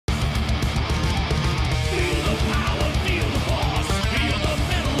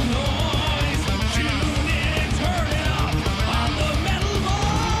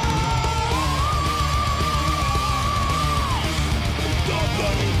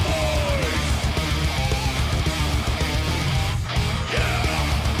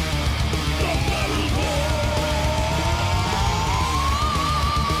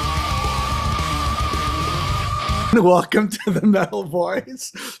Welcome to the Metal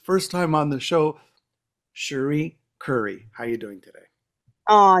Boys. First time on the show, Cherie, Currie. How you doing today?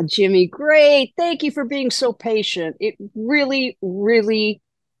 Oh, Jimmy, great. Thank you for being so patient. It really, really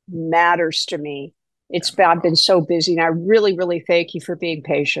matters to me. Yeah, no I've been problem. so busy, and I really, really thank you for being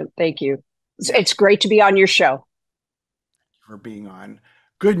patient. Thank you. Yeah, It's great to be on your show. for being on.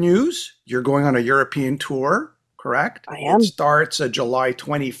 Good news, you're going on a European tour, correct? I It am. starts July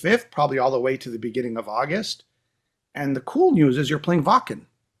 25th, probably all the way to the beginning of August. And the cool news is you're playing Wacken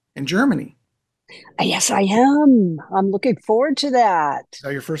in Germany. Yes, I am. I'm looking forward to that. Is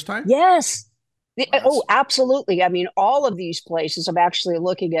that your first time? Yes. Well, Oh, that's absolutely. I mean, all of these places, I'm actually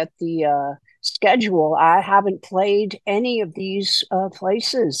looking at the schedule. I haven't played any of these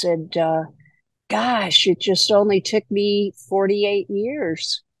places. And gosh, it just only took me 48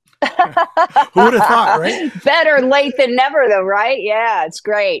 years. who would have thought, right? Better late than never, though, right? Yeah, it's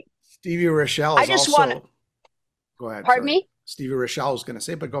great. Stevie Rochelle I is just want to, also. Go ahead. pardon Sorry, me? Stevie Rochelle was going to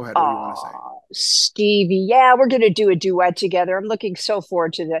say, but go ahead. What do you want to say? Oh, Stevie. Yeah, we're going to do a duet together. I'm looking so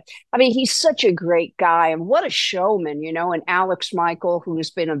forward to that. I mean, he's such a great guy and what a showman, and Alex Michael, who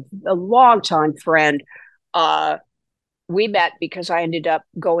has been a longtime friend. Uh, we met because I ended up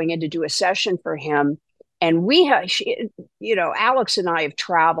going in to do a session for him. And Alex and I have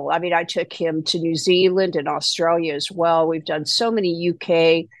traveled. I mean, I took him to New Zealand and Australia as well. We've done so many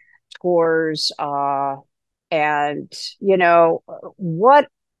UK tours. And, you know, what,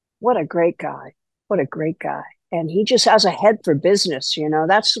 what a great guy. What a great guy. And he just has a head for business.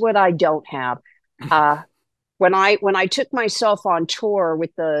 That's what I don't have. Uh, when I took myself on tour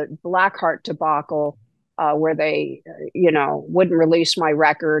with the Blackheart debacle, where they, wouldn't release my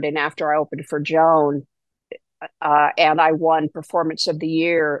record, and after I opened for Joan, and I won Performance of the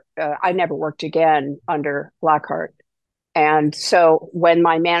Year, I never worked again under Blackheart. And so when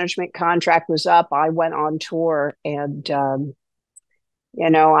my management contract was up, I went on tour, and I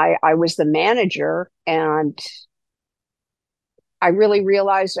was the manager, and I really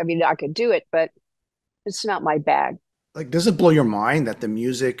realized, I mean, I could do it, but it's not my bag. Like, does it blow your mind that the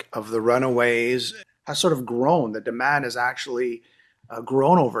music of the Runaways has sort of grown? The demand has actually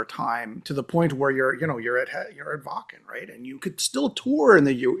grown over time to the point where you're at Wacken, right? And you could still tour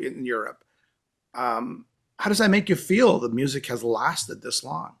in Europe. How does that make you feel? The music has lasted this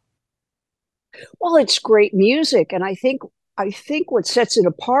long. Well, it's great music, and I think what sets it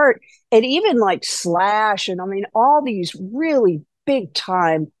apart, and even like Slash, and I mean all these really big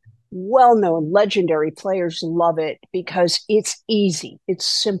time, well-known, legendary players love it because it's easy, it's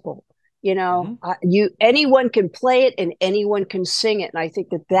simple. Hmm. You anyone can play it and anyone can sing it, and I think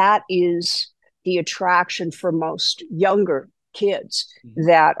that is the attraction for most younger kids Hmm.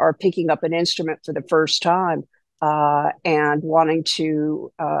 that are picking up an instrument for the first time and wanting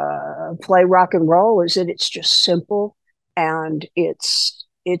to play rock and roll is that it's just simple and it's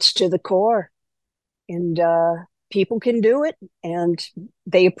to the core, and people can do it, and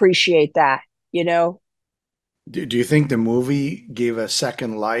they appreciate that. You know. Do you think the movie gave a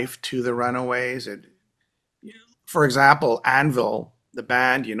second life to the Runaways? For example, Anvil, the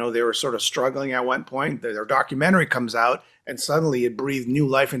band, they were sort of struggling at one point. Their documentary comes out, and suddenly it breathed new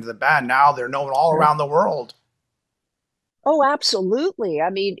life into the band. Now they're known all around the world. Oh, absolutely. I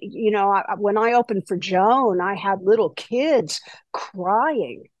mean, when I opened for Joan, I had little kids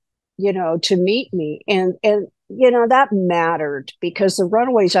crying, to meet me. And that mattered because the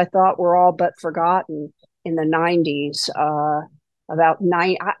Runaways I thought were all but forgotten in the 90s. About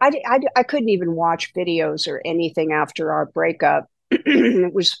nine, I couldn't even watch videos or anything after our breakup.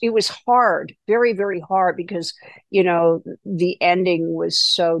 It was hard, very, very hard because, the ending was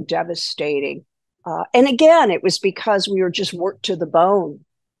so devastating. And again, it was because we were just worked to the bone,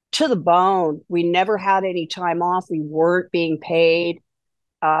 to the bone. We never had any time off. We weren't being paid.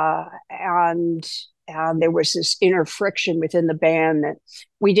 And there was this inner friction within the band that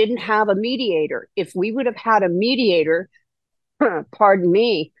we didn't have a mediator. If we would have had a mediator, pardon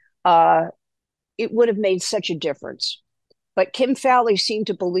me, uh, it would have made such a difference. But Kim Fowley seemed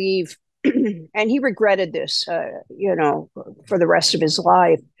to believe, and he regretted this, for the rest of his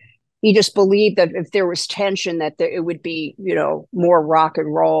life. He just believed that if there was tension, that it would be, more rock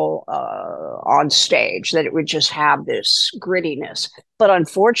and roll on stage, that it would just have this grittiness. But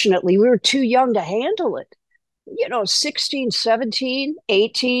unfortunately, we were too young to handle it. 16, 17,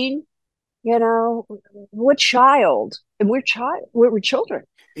 18, what child? And we're children.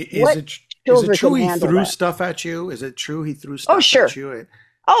 Is What it children true can he handle threw that? stuff at you? Is it true he threw Oh, stuff at sure. you?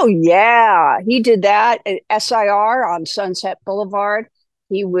 Oh, yeah. He did that at SIR on Sunset Boulevard.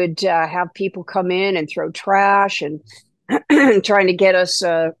 He would have people come in and throw trash and trying to get us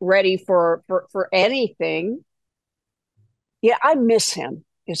ready for anything. Yeah, I miss him.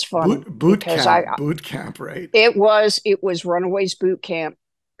 It's funny because Boot camp, right? it was Runaways boot camp.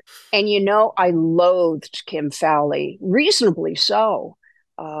 And I loathed Kim Fowley, reasonably so.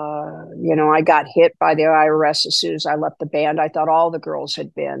 I got hit by the IRS as soon as I left the band. I thought all the girls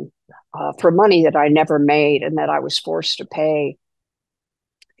had been for money that I never made and that I was forced to pay.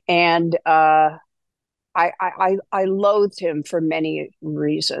 And I loathed him for many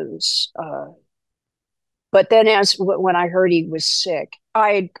reasons. But then, as when I heard he was sick,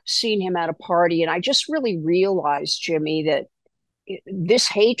 I had seen him at a party, and I just really realized, Jimmy, that this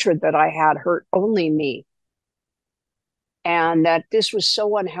hatred that I had hurt only me, and that this was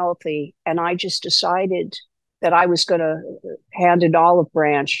so unhealthy. And I just decided that I was going to hand an olive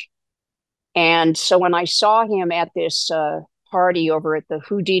branch. And so when I saw him at this party over at the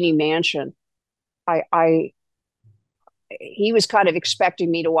Houdini Mansion, I he was kind of expecting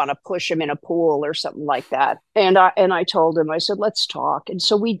me to want to push him in a pool or something like that. And I told him, I said, let's talk. And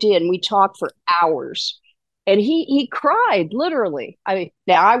so we did, and we talked for hours. And he cried literally. I mean,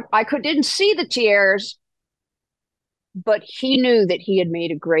 now I didn't see the tears, but he knew that he had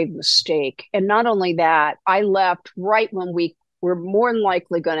made a grave mistake. And not only that, I left right when we were more than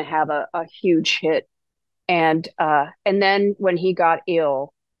likely going to have a huge hit. And then when he got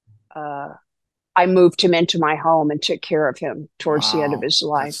ill, uh, I moved him into my home and took care of him towards the end of Wow. his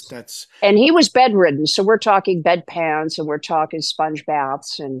life. That's And he was bedridden, so we're talking bedpans and we're talking sponge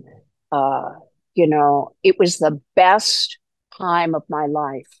baths, and uh, it was the best time of my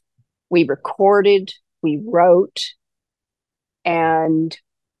life. We recorded, we wrote, and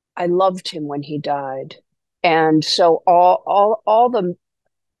I loved him when he died. And so all the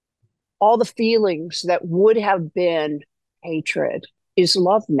feelings that would have been hatred is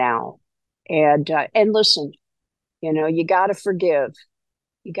love now. And listen, you got to forgive.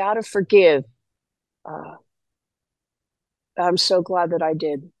 You got to forgive. Uh, I'm so glad that I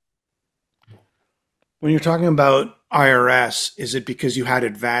did. when you're talking about IRS, is it because you had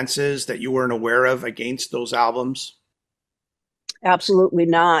advances that you weren't aware of against those albums? Absolutely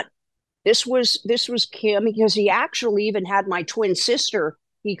not. This was Kim because he actually even had my twin sister.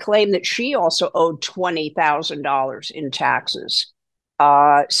 He claimed that she also owed $20,000 in taxes.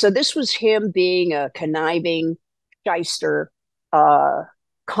 So this was him being a conniving shyster, uh,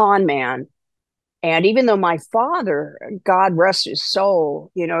 con man. And even though my father, God rest his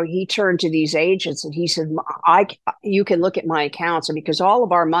soul, he turned to these agents and he said, you can look at my accounts. And because all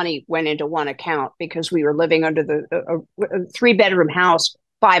of our money went into one account because we were living under a 3-bedroom house,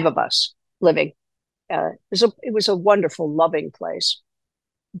 5 of us living. It was a wonderful, loving place.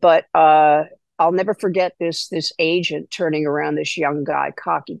 But I'll never forget this agent turning around this young guy,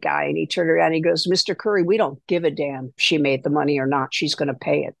 cocky guy, and he turned around and he goes, Mr. Currie, we don't give a damn if she made the money or not. She's going to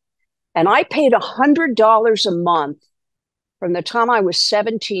pay it. And I paid $100 a month from the time I was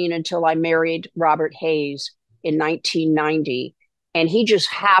 17 until I married Robert Hayes in 1990. And he just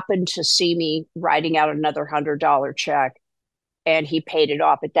happened to see me writing out another $100 check. And he paid it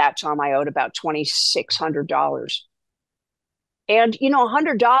off. At that time, I owed about $2,600. And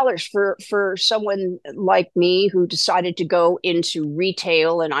 $100 for someone like me who decided to go into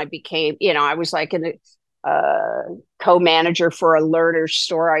retail, and I became, I was like an co-manager for a learner's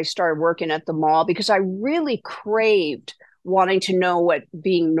store. I started working at the mall because I really craved wanting to know what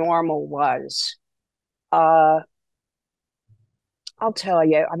being normal was. Uh, I'll tell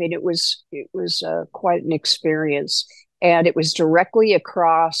you. I mean, it was quite an experience, and it was directly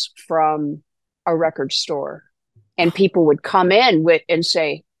across from a record store, and people would come in with and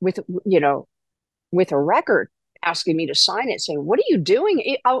say with a record asking me to sign it, saying, "What are you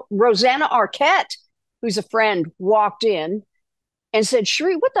doing?" Rosanna Arquette, who's a friend, walked in and said,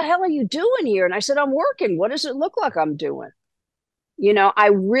 Cherie, what the hell are you doing here? And I said, I'm working. What does it look like I'm doing? I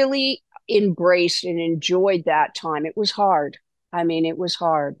really embraced and enjoyed that time. It was hard. I mean, it was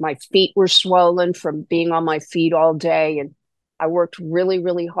hard. My feet were swollen from being on my feet all day. And I worked really,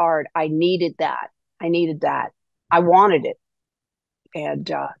 really hard. I needed that. I needed that. I wanted it. And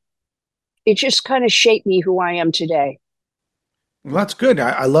it just kind of shaped me who I am today. Well, that's good.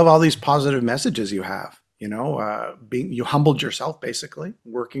 I love all these positive messages you have. Being you humbled yourself basically,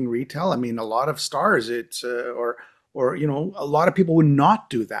 working retail. I mean, a lot of stars, it's or a lot of people would not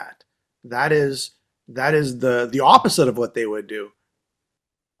do that. That is that is the opposite of what they would do.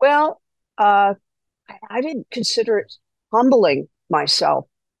 Well, I didn't consider it humbling myself.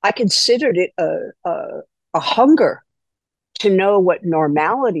 I considered it a hunger to know what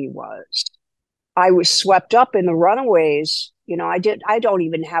normality was. I was swept up in the Runaways. I don't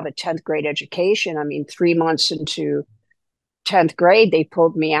even have a 10th grade education. I mean, 3 months into 10th grade, they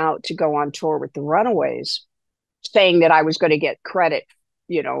pulled me out to go on tour with the Runaways. saying that I was going to get credit,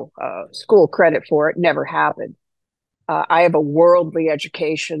 school credit for it. Never happened. I have a worldly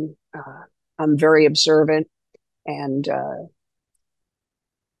education. I'm very observant, and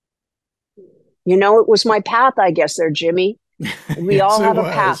it was my path, I guess. There, Jimmy. We Yes, all it have a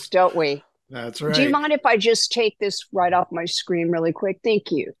path, was. don't we? That's Do you right. mind if I just take this right off my screen really quick?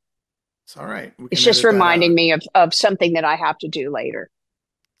 Thank you. It's all right. We It's can just edit that reminding out. me of something that I have to do later.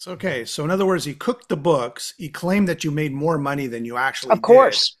 It's okay. So, in other words, he cooked the books. He claimed that you made more money than you actually Of did,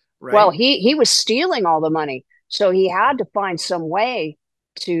 course. Well, right? he was stealing all the money, so he had to find some way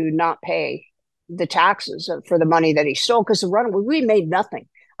to not pay the taxes for the money that he stole. Because the runaway, we made nothing.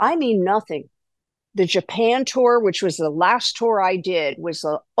 I mean, nothing. The Japan tour, which was the last tour I did, was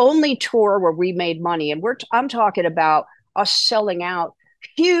the only tour where we made money, and I'm talking about us selling out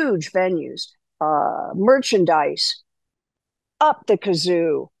huge venues, merchandise up the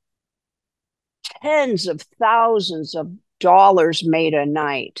kazoo, tens of thousands of dollars made a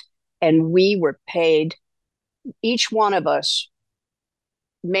night, and we were paid. Each one of us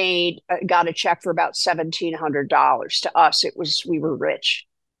made got a check for about $1,700. To us, it was we were rich,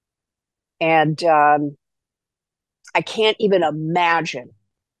 and I can't even imagine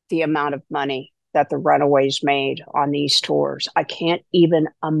the amount of money that the Runaways made on these tours. I can't even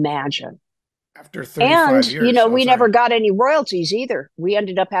imagine. After And, 35 years. Oh, we sorry. never got any royalties either. We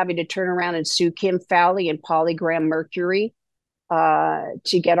ended up having to turn around and sue Kim Fowley and Polygram Mercury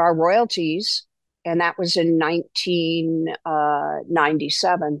to get our royalties. And that was in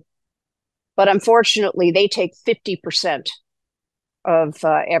 1997. But unfortunately, they take 50% of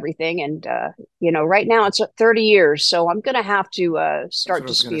everything. And, right now it's 30 years. So I'm going to have to That's start what I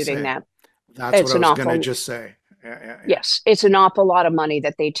was going to disputing say. that. That's what It's I an was going to awful, just say. Yeah, yeah, yeah. yes, it's an awful lot of money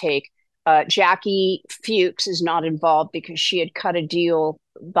that they take. Jackie Fuchs is not involved because she had cut a deal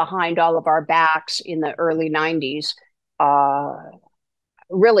behind all of our backs in the early 90s. Uh,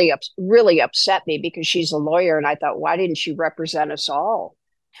 really upset me because she's a lawyer, and I thought, why didn't she represent us all?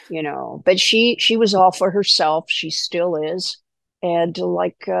 But she was all for herself. She still is, and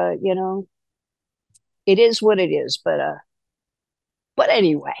it is what it is. But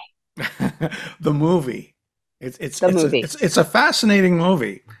anyway, The movie. It's the it's a movie. it's a fascinating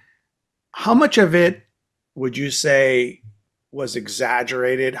movie. How much of it would you say was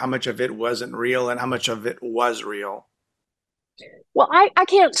exaggerated? How much of it wasn't real, and how much of it was real? Well, I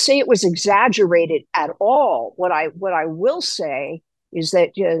can't say it was exaggerated at all. What I will say is that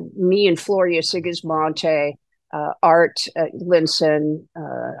me and Floria Sigismonte, Art Linson,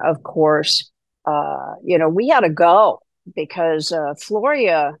 of course, we had to go because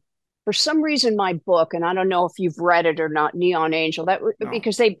Floria, for some reason, my book, and I don't know if you've read it or not, Neon Angel, No.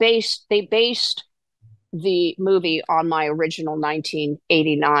 because they based the movie on my original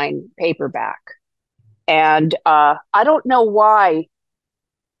 1989 paperback. And I don't know why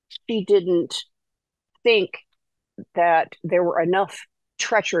she didn't think that there were enough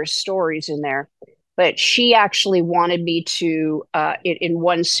treacherous stories in there. But she actually wanted me to, in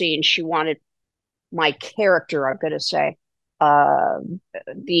one scene, she wanted my character, I'm going to say, uh,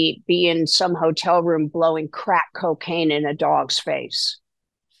 be in some hotel room blowing crack cocaine in a dog's face.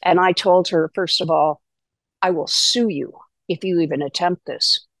 And I told her, first of all, I will sue you if you even attempt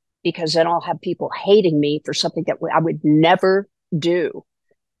this, because then I'll have people hating me for something that I would never do.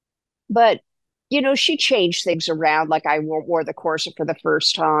 But she changed things around. Like I wore the corset for the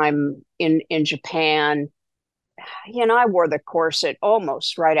first time in Japan. I wore the corset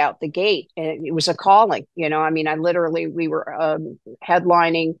almost right out the gate, and it was a calling. I mean, we were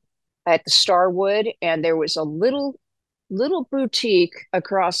headlining at the Starwood, and there was a little boutique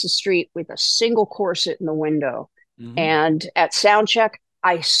across the street with a single corset in the window. Hmm. And at sound check,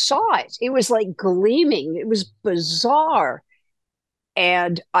 I saw it. It was like gleaming. It was bizarre.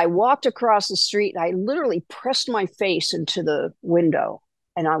 And I walked across the street and I literally pressed my face into the window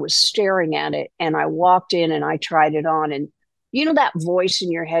and I was staring at it. And I walked in and I tried it on. And that voice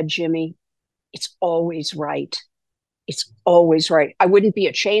in your head, Jimmy, it's always right. It's always right. I wouldn't be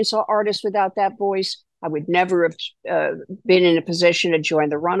a chainsaw artist without that voice. I would never have been in a position to join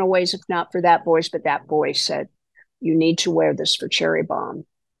the Runaways if not for that voice. But that voice said, you need to wear this for Cherry Bomb.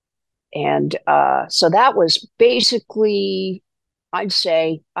 And so that was basically, I'd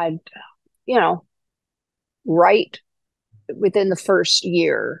say, you know, right within the first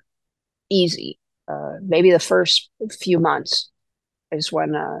year, easy. Maybe the first few months is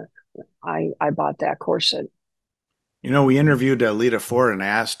when I bought that corset. We interviewed Lita Ford and I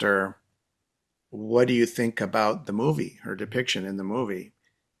asked her, "What do you think about the movie, her depiction in the movie?"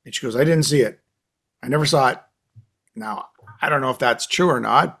 And she goes, "I didn't see it. I never saw it." Now, I don't know if that's true or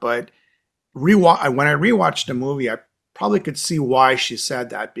not, but when I rewatched the movie, I probably could see why she said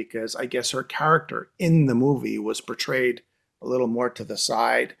that, because I guess her character in the movie was portrayed a little more to the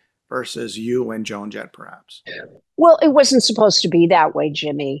side versus you and Joan Jett, perhaps. Well, it wasn't supposed to be that way,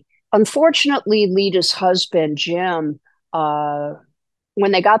 Jimmy. Unfortunately, Lita's husband, Jim, uh,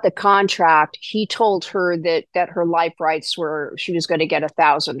 when they got the contract, he told her that her life rights were she was going to get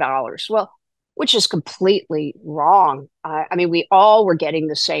 $1,000. Well, which is completely wrong. I mean, we all were getting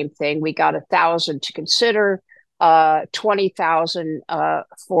the same thing. We got 1,000 to consider, 20,000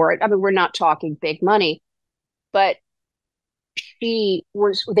 for it. I mean, we're not talking big money, but they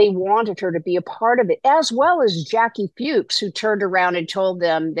wanted her to be a part of it, as well as Jackie Fuchs, who turned around and told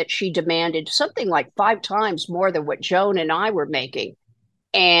them that she demanded something like 5 times more than what Joan and I were making.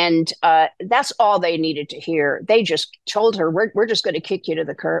 And that's all they needed to hear. They just told her, we're just going to kick you to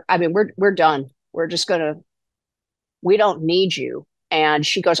the curb. I mean, we're done. We're just going to, we don't need you. And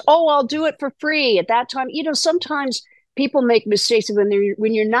she goes, oh, I'll do it for free. At that time, sometimes people make mistakes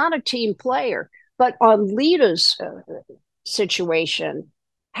when you're not a team player. But on Lita's situation,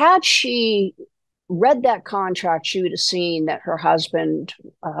 had she read that contract, she would have seen that her husband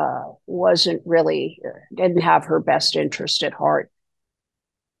wasn't really, didn't have her best interest at heart.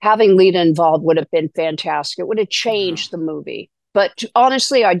 Having Lita involved would have been fantastic. It would have Yeah, changed the movie. But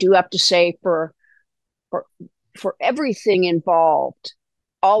honestly, I do have to say, for for everything involved,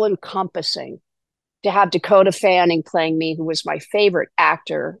 all encompassing, to have Dakota Fanning playing me, who was my favorite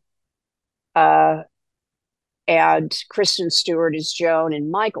actor, uh, and Kristen Stewart as Joan, and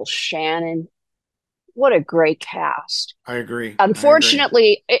Michael Shannon. What a great cast. I agree. I agree.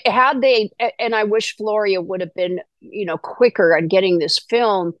 Unfortunately, had they, and I wish Floria would have been, quicker on getting this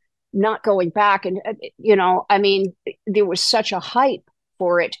film, not going back. And, I mean, there was such a hype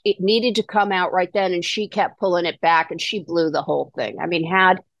for it. It needed to come out right then, and she kept pulling it back, and she blew the whole thing. I mean,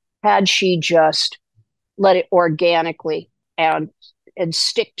 had she just let it organically and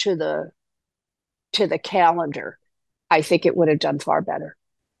stick to the calendar, I think it would have done far better.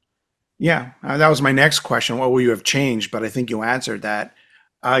 Yeah, that was my next question. What will you have changed? But I think you answered that.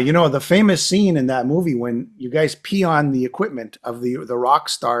 The famous scene in that movie when you guys pee on the equipment of the rock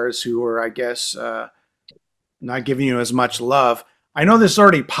stars who were, I guess, not giving you as much love. I know this is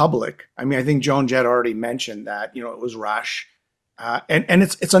already public. I mean, I think Joan Jett already mentioned that, it was Rush. And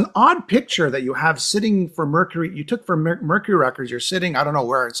it's an odd picture that you have sitting for Mercury. You took for Mercury Records. You're sitting, I don't know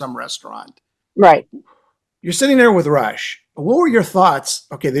where, in some restaurant. Right. You're sitting there with Rush. What were your thoughts?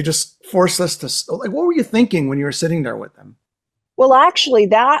 Okay, they just forced us to, like, what were you thinking when you were sitting there with them? Well, actually,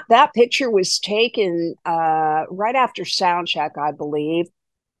 that picture was taken right after sound check, I believe.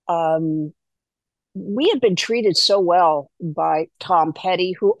 Um, we had been treated so well by Tom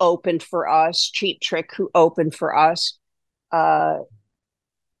Petty, who opened for us, Cheap Trick, who opened for us, uh,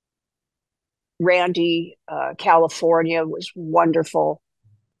 Randy, California was wonderful,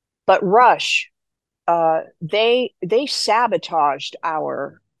 but Rush, they sabotaged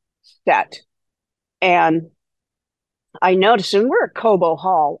our set, and I noticed, and we're at Cobo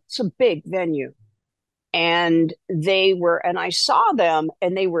Hall, it's a big venue, and I saw them,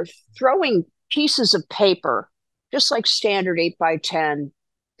 and they were throwing pieces of paper, just like standard 8x10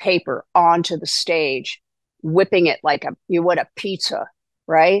 paper, onto the stage, whipping it like you would a pizza,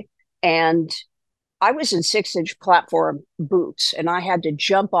 right? And I was in 6-inch platform boots, and I had to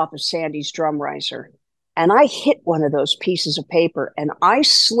jump off of Sandy's drum riser, and I hit one of those pieces of paper, and I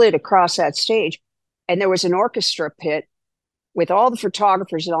slid across that stage, and there was an orchestra pit with all the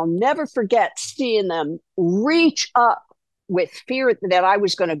photographers, and I'll never forget seeing them reach up with fear that I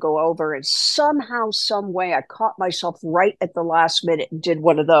was going to go over. And somehow, some way, I caught myself right at the last minute and did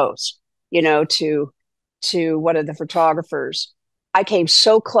one of those, to one of the photographers. I came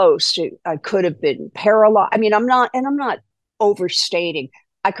so close to, I could have been paralyzed. I mean, I'm not overstating.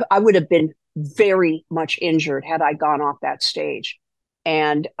 I would have been very much injured had I gone off that stage.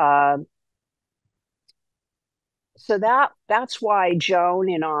 And so that's why Joan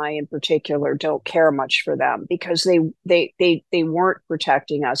and I in particular don't care much for them, because they weren't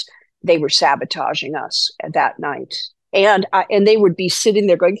protecting us. They were sabotaging us that night. And they would be sitting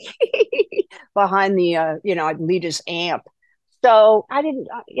there going behind the I'd lead his amp. So I didn't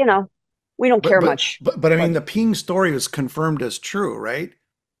we don't But care but much but I what. mean, the peeing story was confirmed as true, right?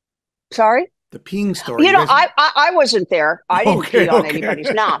 Sorry. The peeing story. You guys. I wasn't there. I didn't Okay, pee on anybody's.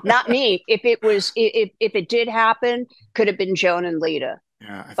 okay. No, not me. If it did happen, could have been Joan and Lita,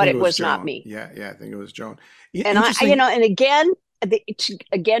 Yeah, I but think it it was was not Joan. me. Yeah, yeah, I think it was Joan. And Interesting. and again,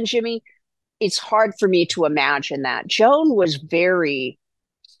 again, Jimmy, it's hard for me to imagine that. Joan was very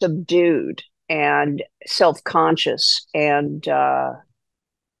subdued and self-conscious, and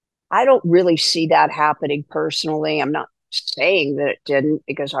I don't really see that happening personally. I'm not saying that it didn't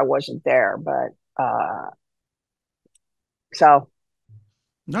because I wasn't there, but so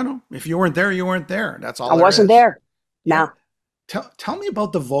No, no. If you weren't there, you weren't there. That's I all there wasn't is. there. Yeah. Now, Tell me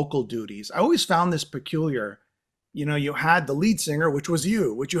about the vocal duties. I always found this peculiar. You know, you had the lead singer, which was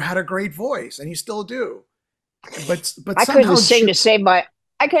you, which you had a great voice, and you still do. But I couldn't somehow sing to save my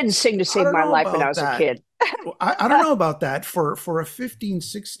I couldn't sing to I save don't my know life when I about was a that. kid. I don't know about that. For a 15,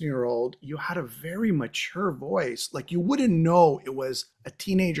 16-year old, you had a very mature voice. Like you wouldn't know it was a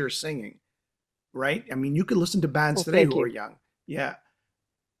teenager singing, right? I mean, you could listen to bands Well, today thank who are you. young. Yeah.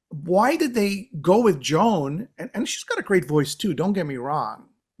 Why did they go with Joan? And she's got a great voice too, don't get me wrong.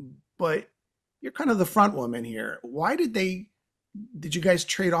 But you're kind of the front woman here. Why did you guys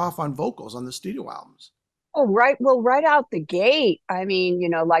trade off on vocals on the studio albums? Oh, right. Well, right out the gate, I mean,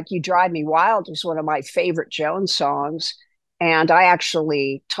 like You Drive Me Wild is one of my favorite Jones songs. And I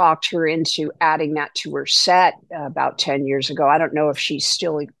actually talked her into adding that to her set about 10 years ago. I don't know if she's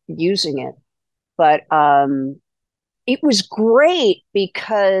still using it, but it was great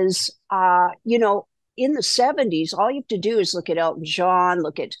because, in the 70s, all you have to do is look at Elton John,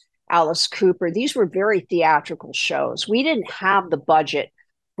 look at Alice Cooper. These were very theatrical shows. We didn't have the budget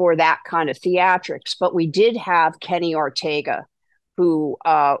for that kind of theatrics, but we did have Kenny Ortega, who,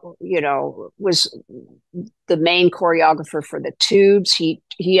 was the main choreographer for the Tubes. He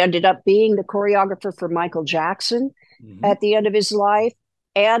ended up being the choreographer for Michael Jackson Mm-hmm. at the end of his life,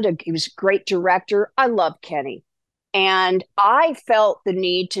 and he was a great director. I love Kenny. And I felt the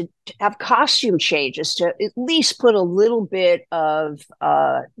need to have costume changes to at least put a little bit of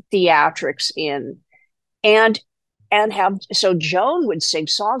theatrics in, and have so Joan would sing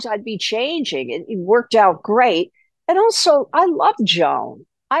songs I'd be changing. It worked out great. And also, I love Joan.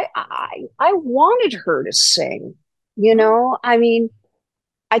 I wanted her to sing. Oh, I mean,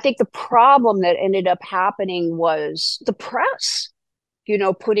 I think the problem that ended up happening was the press,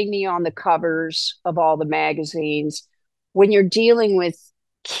 putting me on the covers of all the magazines. When you're dealing with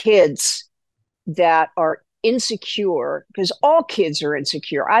kids that are insecure, because all kids are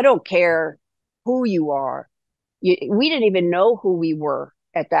insecure. I don't care who you are. We didn't even know who we were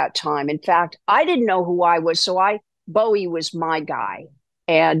at that time. In fact, I didn't know who I was. So Bowie was my guy.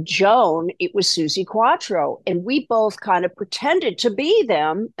 And Joan, it was Susie Quattro. And we both kind of pretended to be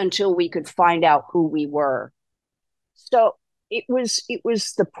them until we could find out who we were. So it was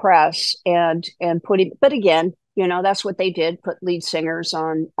the press and putting, but again, that's what they did, put lead singers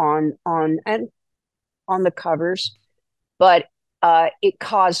on the covers. But it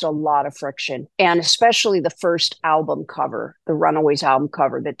caused a lot of friction, and especially the first album cover, the Runaways album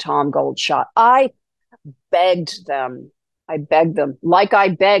cover that Tom Gold shot. Begged them I begged them, like I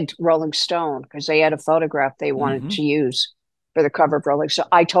begged Rolling Stone, because they had a photograph they wanted mm-hmm. to use for the cover of Rolling Stone.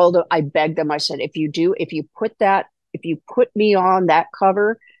 I told them, I begged them, I said, if you put me on that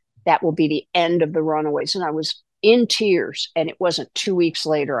cover, that will be the end of the Runaways. And I was in tears. And it wasn't 2 weeks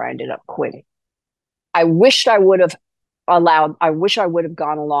later, I ended up quitting. I wished I would have I wish I would have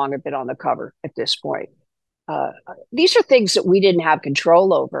gone along a bit on the cover at this point. These are things that we didn't have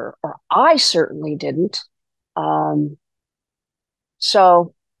control over, or I certainly didn't. Um,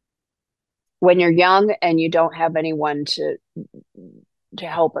 so when you're young and you don't have anyone to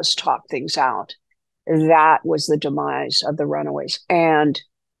help us talk things out, that was the demise of the Runaways, and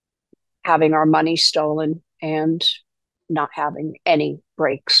having our money stolen and not having any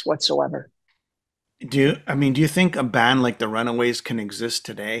breaks whatsoever. Do you think a band like the Runaways can exist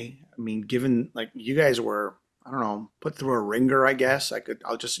today? I mean, given like you guys were, I don't know, put through a ringer, I guess.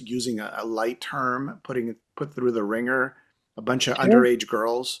 I'll just using a light term, put through the ringer, a bunch of Sure. underage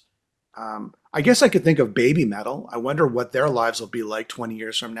girls. I guess I could think of baby metal. I wonder what their lives will be like 20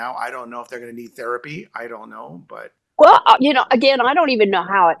 years from now. I don't know if they're going to need therapy. I don't know, but Well, again, I don't even know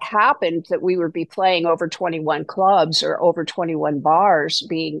how it happened that we would be playing over 21 clubs or over 21 bars,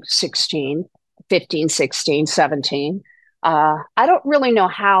 being 16, 15, 16, 17. I don't really know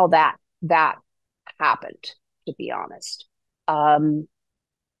how that happened, to be honest. Um,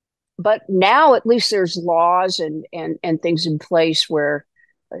 but now at least there's laws and things in place where,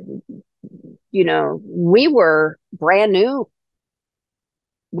 we were brand new.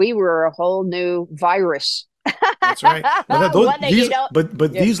 We were a whole new virus. that's right. But those, One that these, you don't.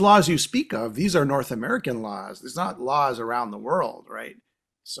 but Yeah. these laws you speak of, these are North American laws. There's not laws around the world, right?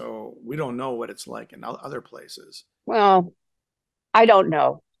 So we don't know what it's like in other places. Well, I don't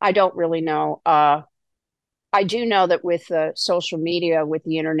know. I don't really know. I do know that with social media, with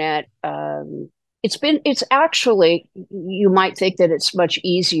the internet, it's actually, you might think that it's much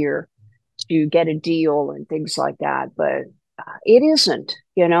easier to get a deal and things like that. But It isn't.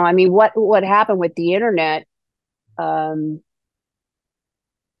 I mean, what happened with the internet? Um,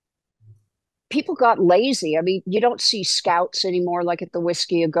 People got lazy. I mean, you don't see scouts anymore like at the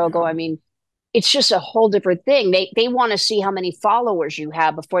Whiskey a Go Go. I Yeah. mean, it's just a whole different thing. They want to see how many followers you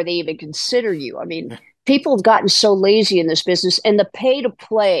have before they even consider you. I mean, Yeah. people have gotten so lazy in this business, and the pay to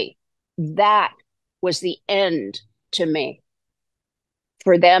play, that was the end to me,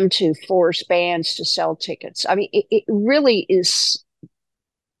 for them to force bands to sell tickets. I mean, it really is.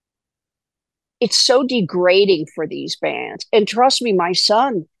 It's so degrading for these bands. And trust me, my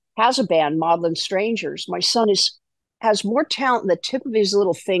son has a band, Maudlin Strangers. My son has more talent in the tip of his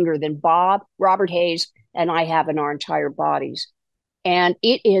little finger than Bob, Robert Hayes, and I have in our entire bodies. And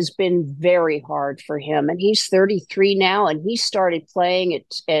it has been very hard for him. And he's 33 now, and he started playing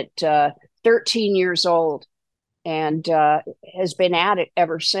at 13 years old, and has been at it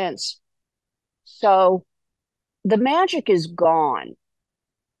ever since. So the magic is gone.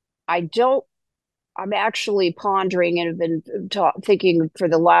 I don't I'm actually pondering and have been thinking for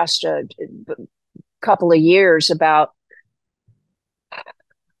the last couple of years about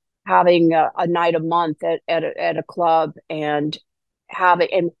having a night a month at a club, and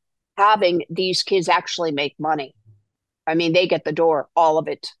having these kids actually make money. I mean, they get the door, all of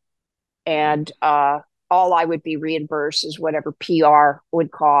it, and all I would be reimbursed is whatever PR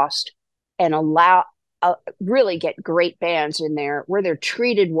would cost, and allow really get great bands in there where they're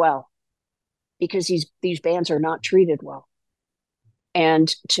treated well, because these bands are not treated well.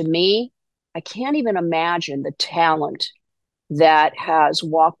 And to me, I can't even imagine the talent that has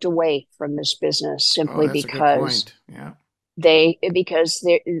walked away from this business Oh, simply that's a good point. Yeah.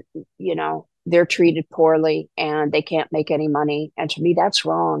 they're treated poorly and they can't make any money. And to me, that's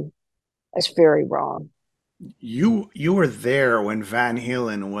wrong. That's very wrong. You were there when Van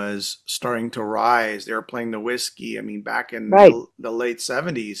Halen was starting to rise. They were playing the Whiskey. I mean, back in Right. the late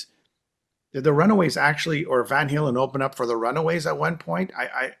 70s. Did the Runaways actually, or Van Halen open up for the Runaways at one point?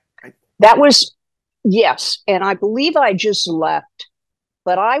 I That was, yes. And I believe I just left,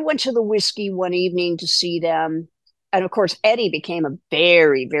 but I went to the Whiskey one evening to see them. And of course, Eddie became a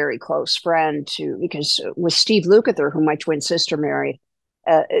very, very close friend to, because with Steve Lukather, who my twin sister married,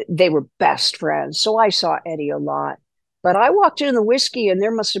 they were best friends. So I saw Eddie a lot. But I walked in the Whiskey and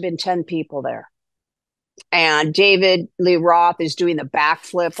there must have been 10 people there. And David Lee Roth is doing the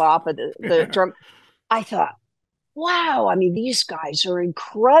backflip off of the yeah. drum. I thought, wow, I mean, these guys are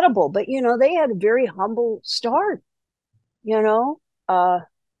incredible. But, they had a very humble start, you know? But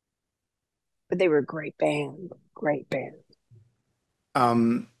they were a great band, great band.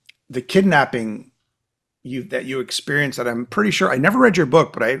 Um, the kidnapping you experienced, that I'm pretty sure I never read your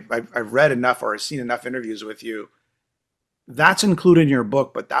book, but I've read enough or I've seen enough interviews with you. That's included in your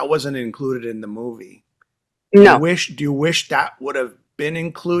book, but that wasn't included in the movie. No, Do you wish that would have been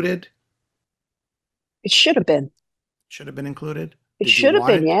included? it should have been. Should have been included? It should have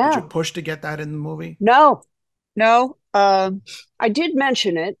been, Did you yeah. push to get that in the movie? No, no. I did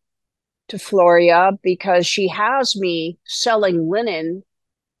mention it to Floria because she has me selling linen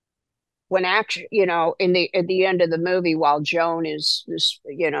when actually, in the at the end of the movie, while Joan is this,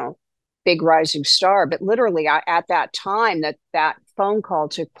 big rising star. But literally, at that time that phone call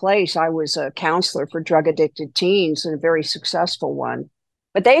took place, I was a counselor for drug addicted teens, and a very successful one.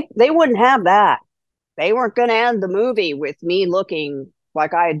 But they wouldn't have that. They weren't going to end the movie with me looking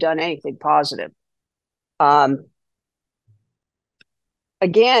like I had done anything positive. Um,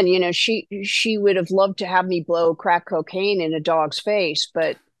 Again, she would have loved to have me blow crack cocaine in a dog's face,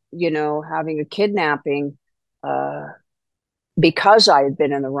 but having a kidnapping, uh, because I had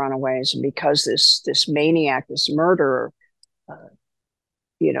been in the Runaways, and because this maniac, this murderer, uh,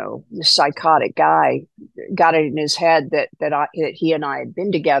 this psychotic guy got it in his head that he and I had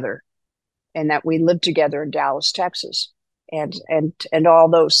been together, and that we lived together in Dallas, Texas, and all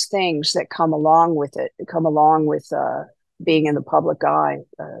those things that come along with it, come along with being in the public eye.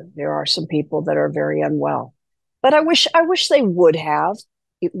 There are some people that are very unwell, but I wish they would have.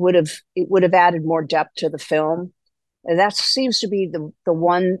 It would have added more depth to the film. And that seems to be the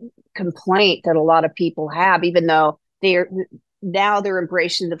one complaint that a lot of people have, even though they're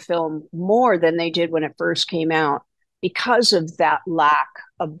embracing the film more than they did when it first came out, because of that lack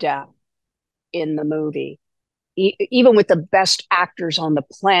of depth in the movie. Even with the best actors on the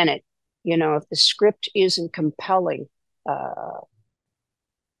planet, if the script isn't compelling, uh,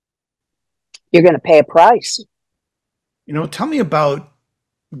 you're going to pay a price. Tell me about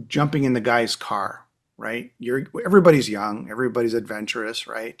jumping in the guy's car, right? Everybody's young, everybody's adventurous,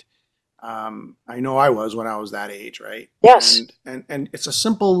 right? I know I was when I was that age, right? Yes. And it's a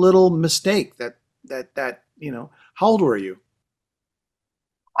simple little mistake that. How old were you?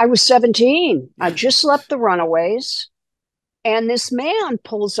 I was 17. I Yeah. just left the Runaways, and this man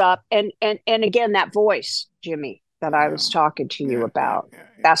pulls up, and again that voice, Jimmy, that I Yeah. was talking to you Yeah. Yeah. about. Yeah.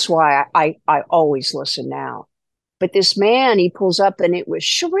 Yeah. That's why I always listen now. But this man, he pulls up, and it was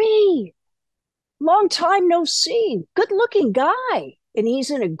Cherie. Long time no see. Good looking guy, and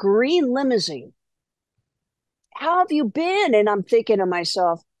he's in a green limousine. How have you been? And I'm thinking to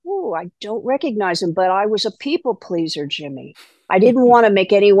myself, oh, I don't recognize him, but I was a people pleaser, Jimmy. I didn't want to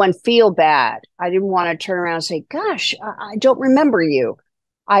make anyone feel bad. I didn't want to turn around and say, gosh, I don't remember you.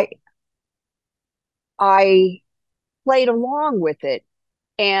 I I played along with it.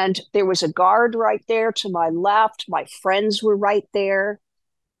 And there was a guard right there to my left. My friends were right there.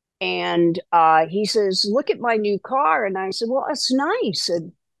 And he says, look at my new car. And I said, well, that's nice.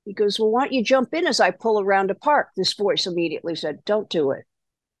 And he goes, well, why don't you jump in as I pull around a park? This voice immediately said, don't do it.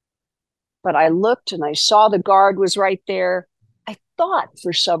 But I looked and I saw the guard was right there. I thought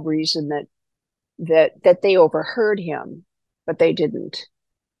for some reason that they overheard him, but they didn't.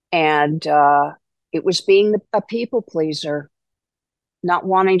 And it was being a people pleaser, not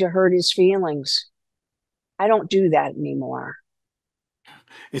wanting to hurt his feelings. I don't do that anymore.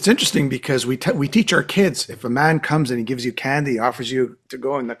 It's interesting because we teach our kids, if a man comes and he gives you candy, offers you to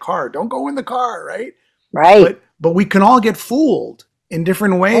go in the car, don't go in the car, right? Right. But we can all get fooled in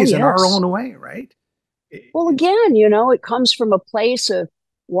different Oh, ways in our yes. own way, right? Well, It's again, it comes from a place of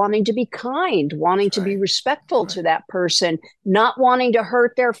wanting to be kind, wanting That's to be right. That's respectful right. to that person, not wanting to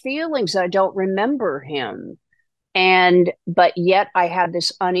hurt their feelings. I don't remember him. But yet I had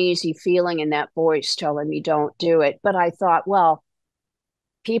this uneasy feeling in that voice telling me don't do it. But I thought, well,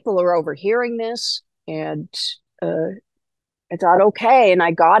 people are overhearing this. And uh, I thought, okay. And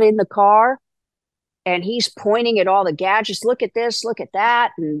I got in the car and he's pointing at all the gadgets. Look at this, look at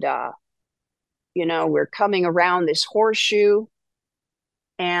that. And, we're coming around this horseshoe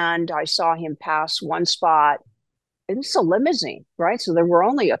and I saw him pass one spot. And it's a limousine, right? So there were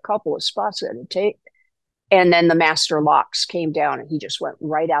only a couple of spots that it take. And then the master locks came down and he just went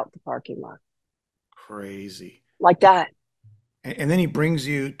right out the parking lot Crazy. like that. And then he brings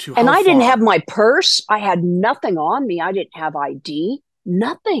you to And how I didn't have far? my purse. I had nothing on me. I didn't have ID,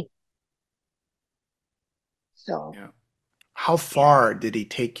 nothing. So, Yeah. How yeah, far did he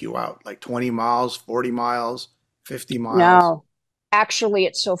take you out? Like 20 miles, 40 miles, 50 miles? no. Actually,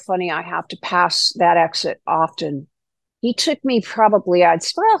 it's so funny. I have to pass that exit often. He took me probably,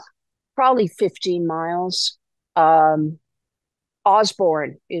 probably 15 miles. Um,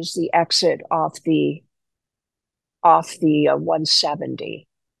 Osborne is the exit off the 170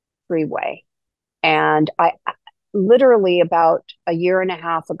 freeway. And I literally about a year and a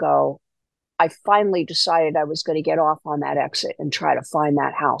half ago, I finally decided I was going to get off on that exit and try to find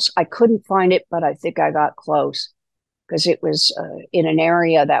that house. I couldn't find it, but I think I got close because it was in an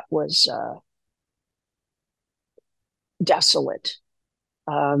area that was desolate.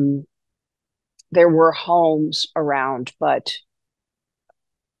 Um, there were homes around, but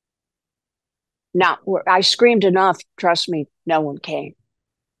not. I screamed enough. Trust me, no one came.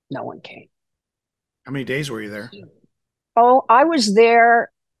 No one came. How many days were you there? Oh, I was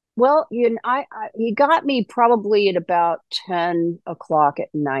there. Well, he got me probably at about 10 o'clock at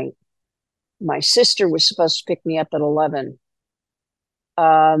night. My sister was supposed to pick me up at 11.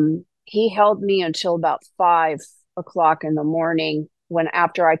 He held me until about 5 o'clock in the morning when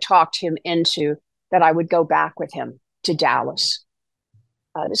after I talked him into that I would go back with him to Dallas.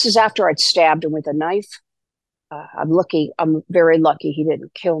 This is after I'd stabbed him with a knife. I'm lucky. I'm very lucky he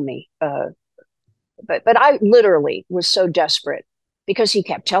didn't kill me. But I literally was so desperate because he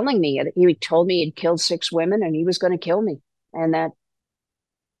kept telling me he told me he'd killed 6 women and he was going to kill me, and that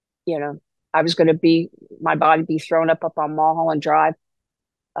you know I was going to be my body be thrown up on Mulholland Drive.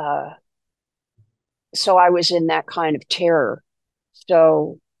 Uh, so I was in that kind of terror.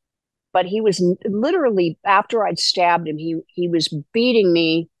 So, but he was literally after I'd stabbed him, he was beating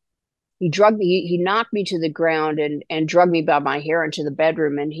me. He drugged me. He knocked me to the ground and drugged me by my hair into the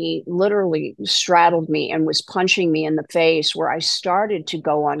bedroom. And he literally straddled me and was punching me in the face, where I started to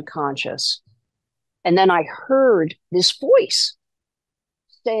go unconscious. And then I heard this voice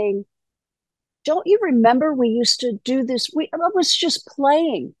saying, "Don't you remember we used to do this? I was just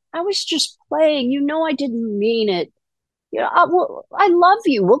playing. I was just playing. I didn't mean it. I love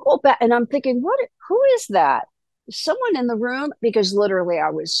you. We'll go back." And I'm thinking, who is that? Someone in the room? Because literally I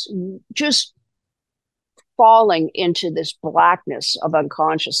was just falling into this blackness of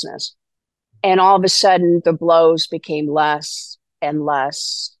unconsciousness. And all of a sudden, the blows became less and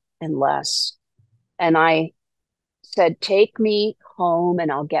less and less. And I said, take me home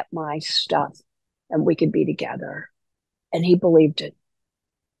and I'll get my stuff and we could be together. And he believed it.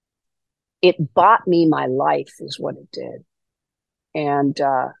 It bought me my life, is what it did. And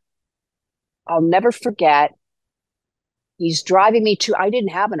I'll never forget. He's driving me to. I didn't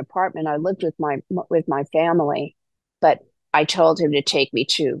have an apartment. I lived with my family, but I told him to take me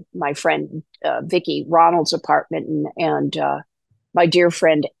to my friend Vicky Ronald's apartment, and my dear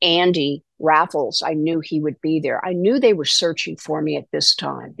friend Andy Raffles. I knew he would be there. I knew they were searching for me at this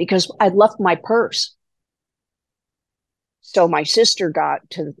time because I left my purse. So my sister got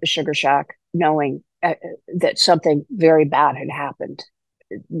to the sugar shack knowing that something very bad had happened.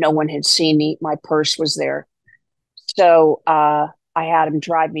 No one had seen me. My purse was there. So I had him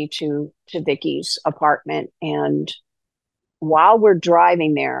drive me to Vicky's apartment. And while we're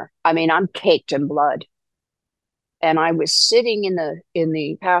driving there, I mean, I'm caked in blood. And I was sitting in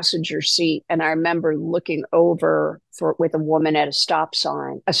the passenger seat, and I remember looking over for with a woman at a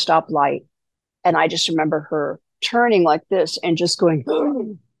stoplight, and I just remember her turning like this and just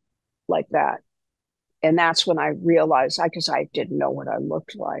going like that. And that's when I realized, because I didn't know what I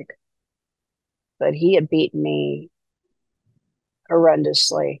looked like, but he had beaten me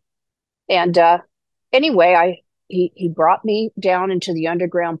horrendously. And anyway, he brought me down into the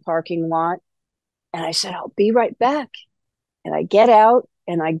underground parking lot, and I said, "I'll be right back." And I get out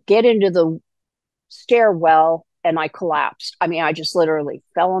and I get into the stairwell and I collapsed. I mean, I just literally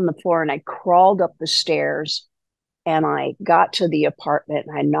fell on the floor and I crawled up the stairs and I got to the apartment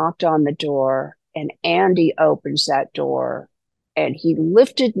and I knocked on the door and Andy opens that door and he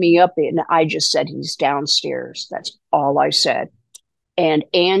lifted me up and I just said, "He's downstairs." That's all I said. And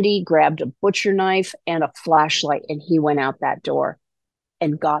Andy grabbed a butcher knife and a flashlight and he went out that door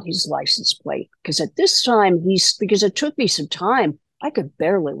and got his license plate. Because at this time, because it took me some time, I could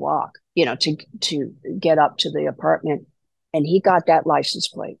barely walk, to get up to the apartment. And he got that license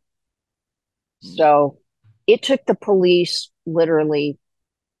plate. So it took the police literally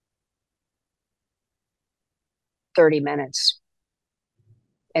 30 minutes.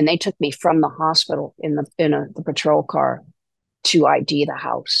 And they took me from the hospital in the patrol car to ID the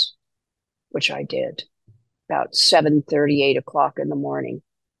house, which I did about 7:30, 8 o'clock in the morning.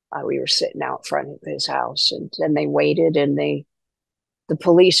 We were sitting out front of his house, and then they waited, and the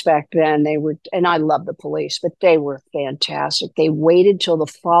police back then, they were, and I love the police, but they were fantastic. They waited till the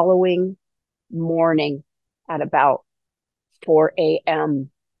following morning at about 4 a.m.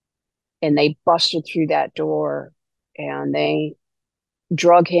 and they busted through that door and they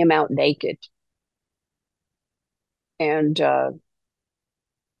drug him out naked. And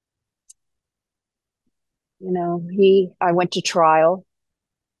I went to trial,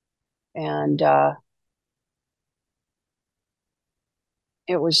 and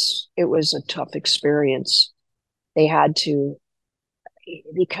it was a tough experience. They had to,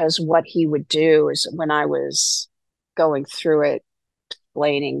 because what he would do is, when I was going through it,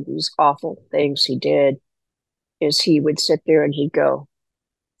 explaining these awful things he did, is he would sit there and he'd go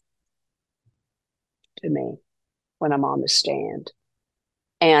to me when I'm on the stand.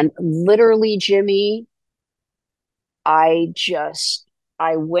 And literally, Jimmy, I just,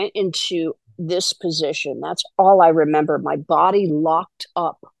 I went into this position. That's all I remember. My body locked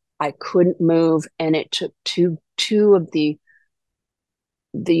up. I couldn't move. And it took two of the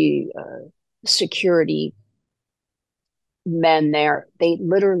security men there. They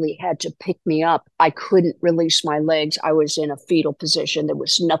literally had to pick me up. I couldn't release my legs. I was in a fetal position. There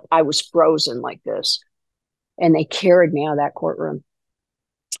was nothing. I was frozen like this. And they carried me out of that courtroom.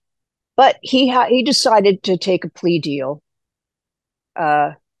 But he decided to take a plea deal.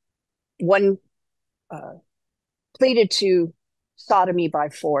 One pleaded to sodomy by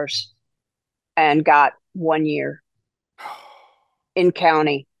force and got 1 year in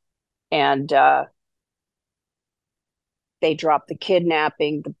county. And they dropped the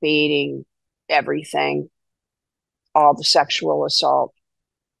kidnapping, the beating, everything, all the sexual assault,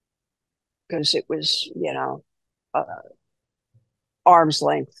 because it was, arm's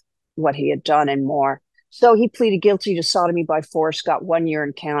length what he had done and more. So he pleaded guilty to sodomy by force, got 1 year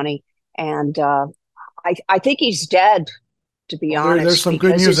in county, and I think he's dead, to be Well, there's honest, some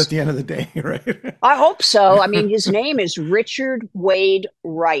good because news at the end of the day, right? I hope so. I mean, his name is Richard Wade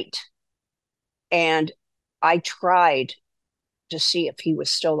Wright, and I tried to see if he was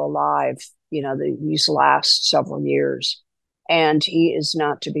still alive, these last several years, and he is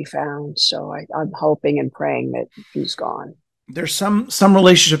not to be found. So I'm hoping and praying that he's gone. There's some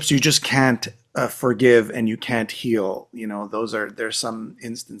relationships you just can't forgive and you can't heal. There's some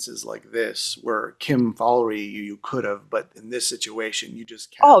instances like this where Kim Fowley you could have, but in this situation you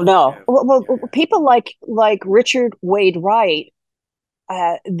just can't Oh no! forgive. Well, Yeah, people like Richard Wade Wright,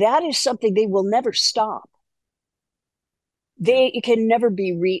 that is something they will never stop. Yeah. It can never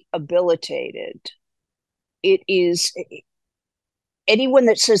be rehabilitated. It is anyone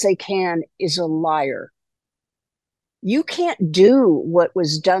that says they can is a liar. You can't do what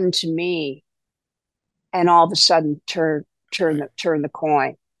was done to me and all of a sudden Right. turn the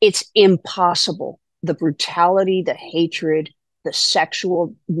coin. It's impossible. The brutality, the hatred, the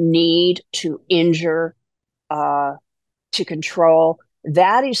sexual need to injure, uh, to control,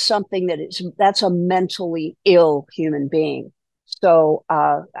 that is something that's a mentally ill human being. So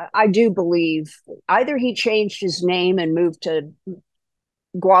I do believe either he changed his name and moved to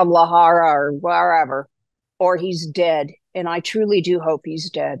Guadalajara or wherever, or he's dead. And I truly do hope he's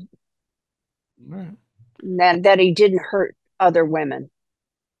dead. Right. That he didn't hurt other women.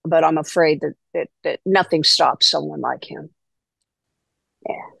 But I'm afraid that nothing stops someone like him.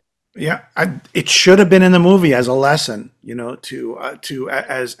 Yeah, Yeah, it should have been in the movie as a lesson, to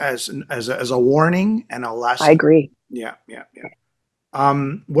as a warning and a I lesson. agree. Yeah, yeah, yeah.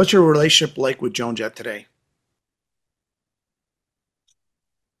 What's your relationship like with Joan Jett today?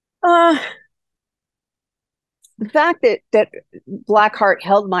 Uh, the fact that Blackheart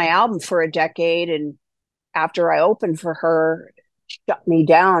held my album for a decade, and after I opened for her, shut me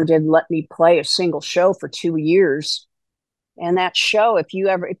down, didn't let me play a single show for 2 years. And that show, if you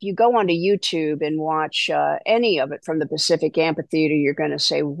go onto YouTube and watch any of it from the Pacific Amphitheater, you're going to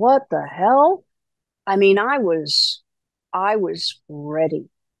say, "What the hell?" I mean, I was ready,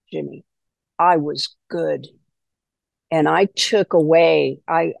 Jimmy. I was good. And I took away,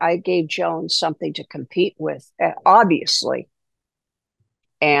 I gave Jones something to compete with, obviously.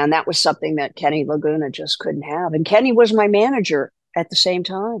 And that was something that Kenny Laguna just couldn't have. And Kenny was my manager at the same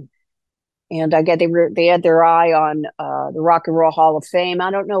time. And I get they had their eye on the Rock and Roll Hall of Fame.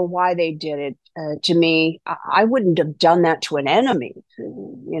 I don't know why they did it to me. I wouldn't have done that to an enemy.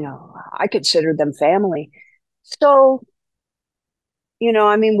 I consider them family. So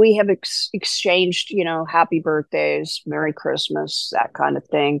I mean, we have exchanged, happy birthdays, Merry Christmas, that kind of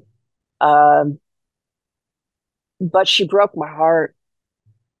thing. Um, but she broke my heart,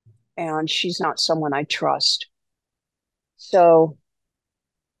 and she's not someone I trust. So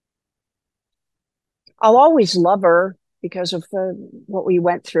I'll always love her because of what we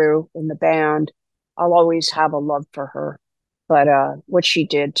went through in the band. I'll always have a love for her. But what she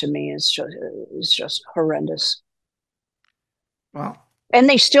did to me is just horrendous. Well, And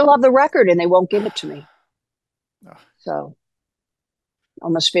they still have the record, and they won't give it to me. So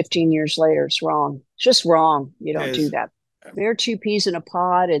almost 15 years later, it's wrong. It's just wrong. You don't do is that. They're two peas in a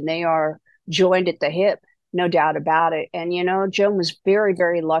pod, and they are joined at the hip, no doubt about it. And Joan was very,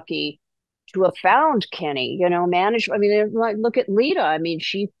 very lucky to have found Kenny. Managed. I mean, like look at Lita. I mean,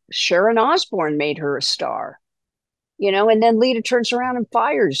 Sharon Osbourne made her a star. And then Lita turns around and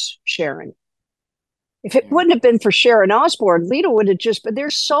fires Sharon. If it yeah, wouldn't have been for Sharon Osbourne, Lita would have just. But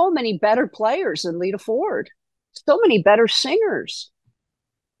there's so many better players than Lita Ford. So many better singers.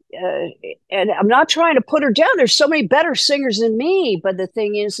 uh, and I'm not trying to put her down. There's so many better singers than me, but the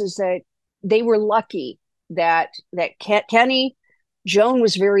thing is that they were lucky that Kenny Joan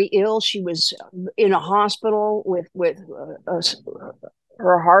was very ill. She was in a hospital with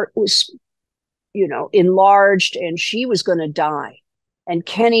her heart was enlarged, and she was going to die. And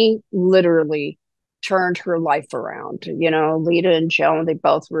Kenny literally turned her life around. Lita and Joan, they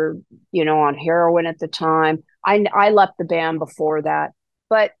both were on heroin at the time. I left the band before that,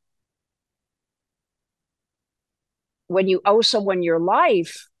 but when you owe someone your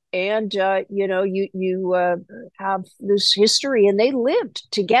life and you have this history and they lived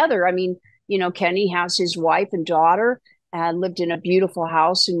together. I mean, Kenny has his wife and daughter and lived in a beautiful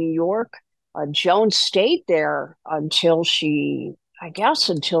house in New York. Joan stayed there until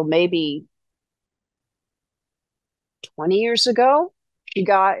until maybe 20 years ago.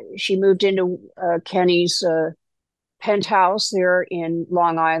 She moved into Kenny's penthouse there in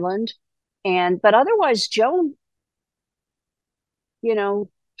Long Island. But otherwise Joan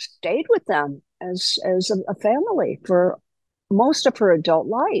stayed with them as a family for most of her adult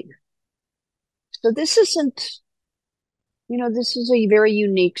life. So this is a very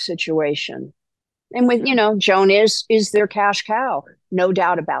unique situation. And with, yeah. Joan is their cash cow, no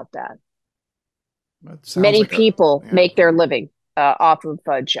doubt about that. That sounds Many like a people yeah, make their living off of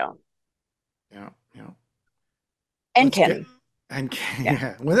Joan yeah, yeah. and Let's get Kenny. and Yeah.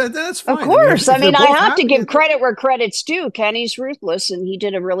 yeah. Well, that's Of fine. I mean, course. I if they're mean, I both have to happy, give credit where credit's due. Kenny's ruthless, and he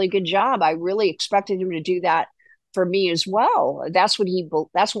did a really good job. I really expected him to do that for me as well. That's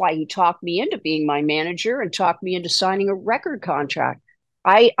why he talked me into being my manager and talked me into signing a record contract.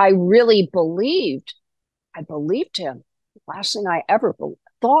 I really I believed him. Last thing I ever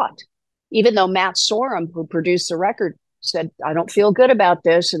thought, even though Matt Sorum, who produced the record, said, I don't feel good about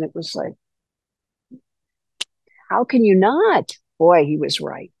this. And it was like, how can you not? Boy, he was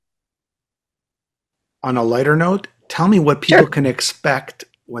right. On a lighter note, tell me what people Sure. can expect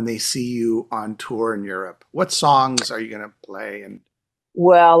when they see you on tour in Europe. What songs are you going to play? And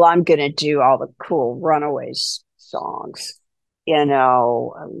Well, I'm going to do all the cool Runaways songs,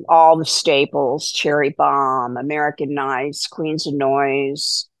 all the staples, Cherry Bomb, American Nights, Queens of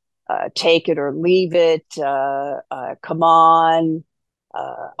Noise, Take It or Leave It, Come On.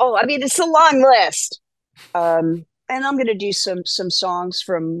 I mean, it's a long list. And I'm going to do some songs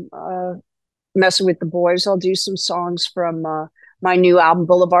from Messing with the Boys. I'll do some songs from my new album,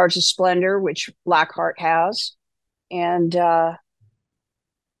 Boulevards of Splendor, which Blackheart has. And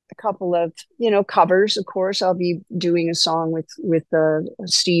a couple of covers. Of course, I'll be doing a song with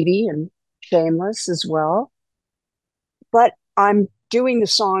Stevie and Shameless as well. But I'm doing the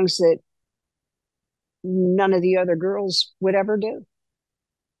songs that none of the other girls would ever do.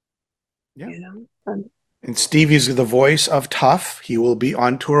 yeah. You know, um, And Stevie's the voice of Tough. He will be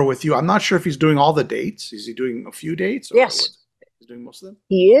on tour with you. I'm not sure if he's doing all the dates. Is he doing a few dates or yes, what's he's doing most of them?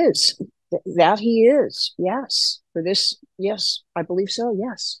 he is. That he is. Yes, for this. Yes, I believe so.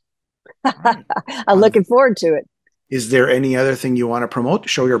 Yes, All right. I'm looking forward to it. Is there any other thing you want to promote?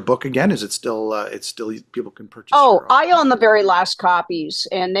 Show your book again? Is it still? It's still people can purchase Oh, your. I own the very last copies,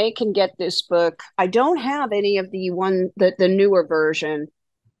 and they can get this book. I don't have any of the newer version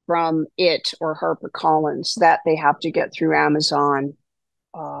from It or HarperCollins that they have to get through Amazon.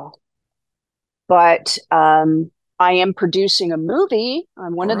 Uh, but I am producing a movie.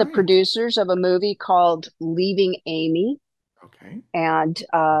 I'm one All of the right. producers of a movie called Leaving Amy, Okay. and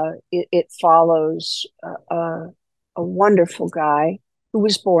it follows a wonderful guy who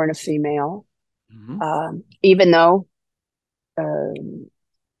was born a female, Hmm. even though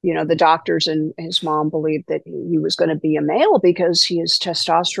the doctors and his mom believed that he was going to be a male because his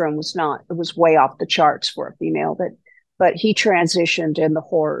testosterone was not, it was way off the charts for a female. But he transitioned and the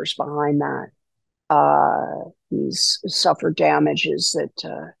horrors behind that. He's suffered damages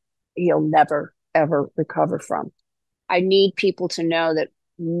that he'll never, ever recover from. I need people to know that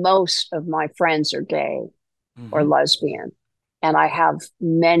most of my friends are gay or Hmm. lesbian. And I have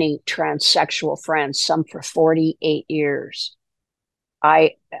many transsexual friends, some for 48 years.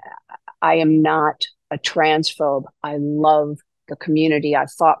 I I am not a transphobe. I love the community. I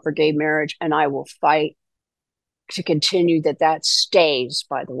fought for gay marriage and I will fight to continue that stays,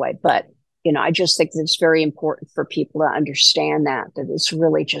 by the way. But, I just think that it's very important for people to understand that it's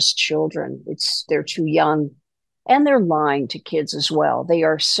really just children. They're too young and they're lying to kids as well. They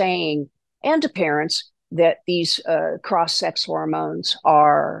are saying, and to parents, that these cross sex hormones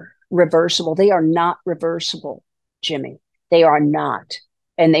are reversible. They are not reversible, Jimmy. They are not.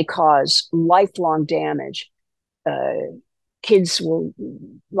 And they cause lifelong damage. Uh, Kids will,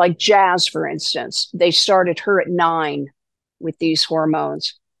 like Jazz, for instance, they started her at 9 with these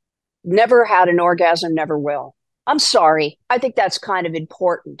hormones. Never had an orgasm, never will. I'm sorry. I think that's kind of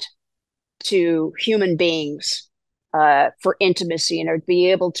important to human beings for intimacy and to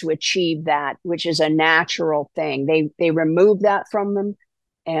be able to achieve that, which is a natural thing. They remove that from them,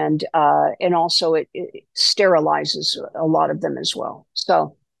 and also it sterilizes a lot of them as well.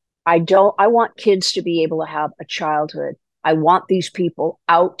 So I don't. I want kids to be able to have a childhood. I want these people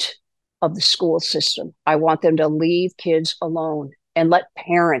out of the school system. I want them to leave kids alone and let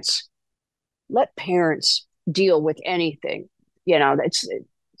parents deal with anything.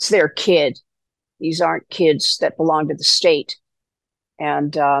 It's their kid. These aren't kids that belong to the state.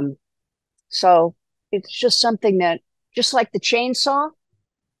 And so it's just something that, just like the chainsaw,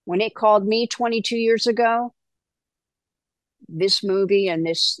 when it called me 22 years ago, this movie and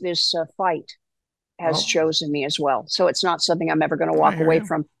this fight has Well, chosen me as well. So it's not something I'm ever going to I walk hear away you.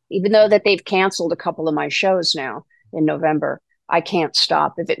 from, even though that they've canceled a couple of my shows now in November. I can't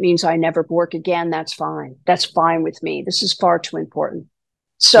stop. If it means I never work again, that's fine. That's fine with me. This is far too important.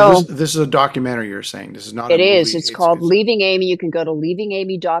 So this So this is a documentary. You're saying this is not a it is. movie. It's It's called it's Leaving Amy. You can go to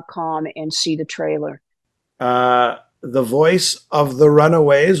leavingamy.com and see the trailer. the voice of the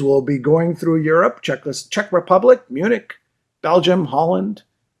Runaways will be going through Europe, Czech Republic, Munich, Belgium, Holland,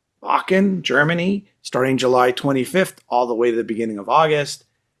 Aachen, Germany, starting July 25th all the way to the beginning of August.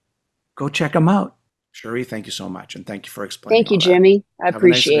 Go check them out. Cherie, thank you so much, and thank you for explaining Thank you, all that. Jimmy. I Have a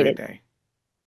nice, appreciate great it. day.